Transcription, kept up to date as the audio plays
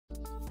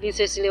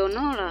Princess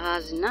Leonor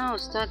has now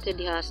started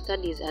her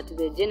studies at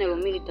the General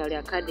Military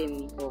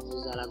Academy of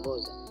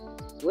Zaragoza,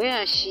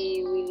 where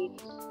she will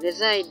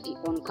reside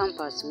on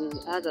campus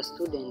with other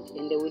students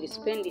and will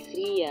spend 3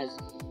 years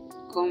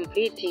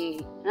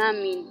completing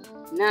Army,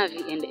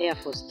 Navy and Air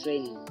Force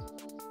training.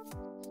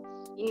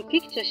 In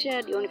picture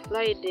shared on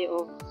Friday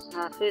of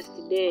her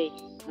first day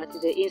at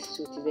the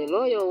institute, the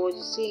royal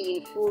was seen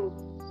in full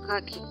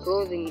khaki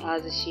clothing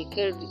as she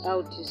carried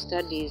out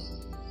studies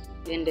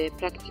and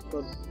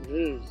practical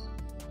drills.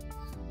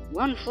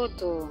 One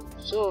photo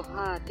saw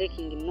her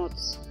taking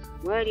notes,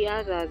 while the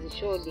others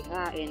showed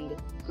her and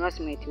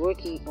classmates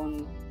working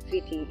on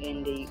fitting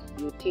and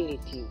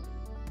utility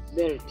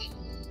belt,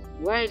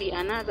 while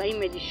another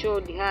image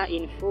showed her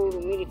in full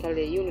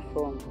military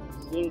uniform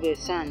in the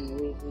sun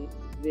with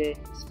the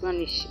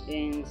Spanish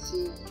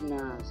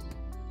insignias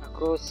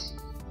across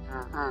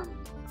her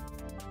arm.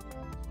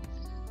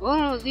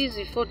 All of these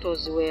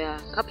photos were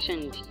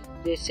captioned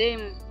the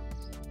same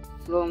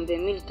from the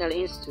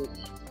Military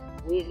Institute,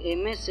 with a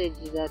message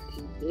that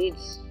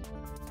reads,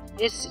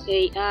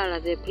 SAR,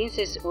 the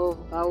Princess of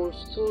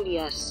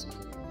Asturias,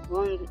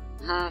 on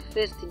her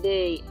first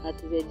day at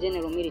the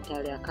General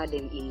Military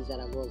Academy in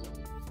Zaragoza.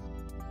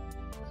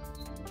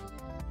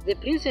 The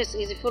princess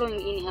is following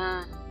in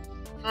her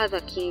father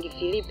King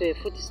Felipe's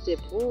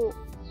footsteps, who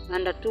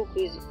undertook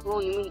his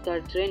own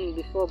military training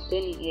before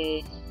obtaining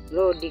a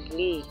law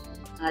degree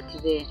at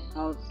the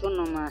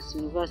Autonomous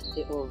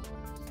University of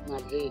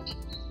Madrid.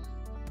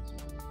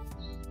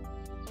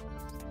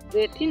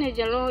 The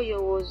teenager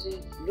royal was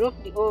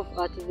dropped off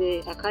at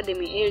the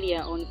academy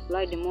area on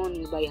Friday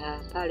morning by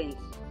her parents,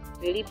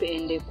 Felipe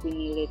and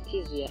Queen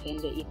Letizia,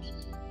 and it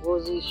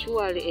was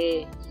surely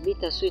a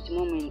bittersweet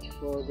moment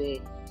for the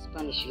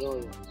Spanish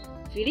royal.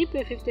 Felipe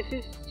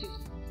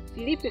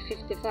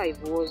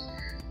 55 was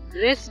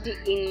dressed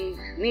in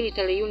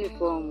military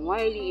uniform,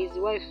 while his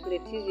wife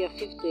Letizia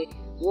 50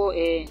 wore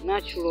a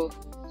natural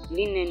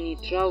linen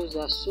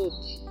trouser suit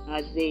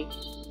as they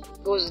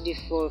posed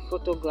for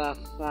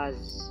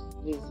photographers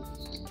with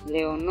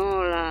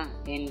Leonor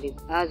and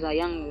other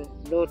young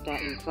daughter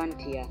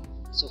Infantia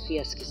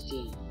Sofia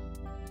 16.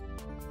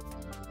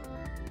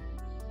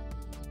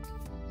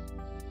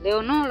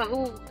 Leonor,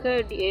 who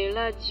carried a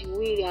large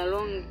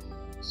wheel-along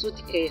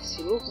suitcase,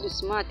 looked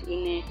smart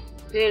in a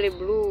pale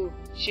blue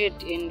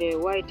shirt and a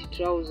white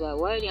trouser,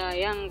 while her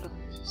young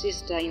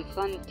sister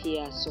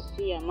Infantia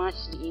Sofia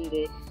matched in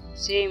the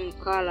same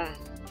color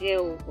pair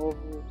of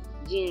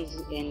jeans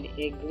and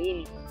a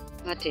green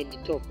parted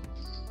top.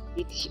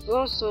 It's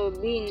also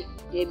been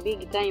a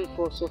big time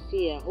for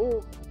Sofia,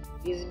 who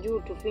is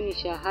due to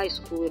finish her high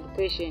school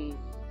education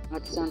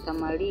at Santa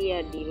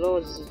Maria de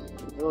los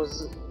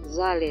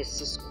Rosales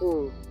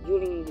School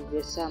during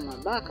the summer.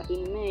 Back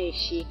in May,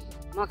 she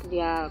marked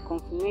her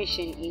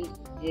confirmation in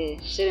a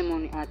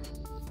ceremony at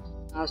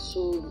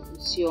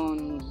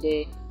Asunción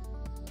de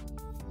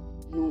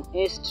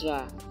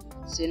Nuestra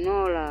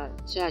Senora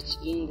Church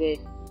in the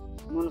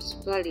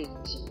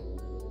municipality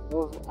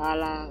of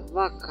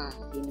Alavaca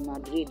in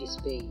Madrid,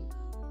 Spain.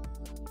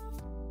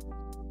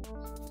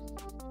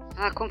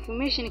 Her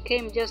confirmation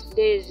came just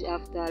days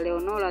after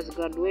Leonor's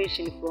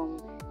graduation from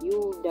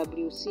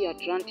UWC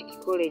Atlantic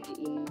College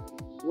in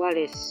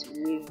Juarez,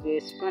 with the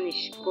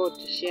Spanish court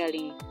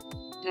sharing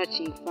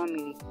touching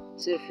family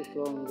selfie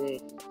from the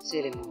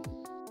ceremony.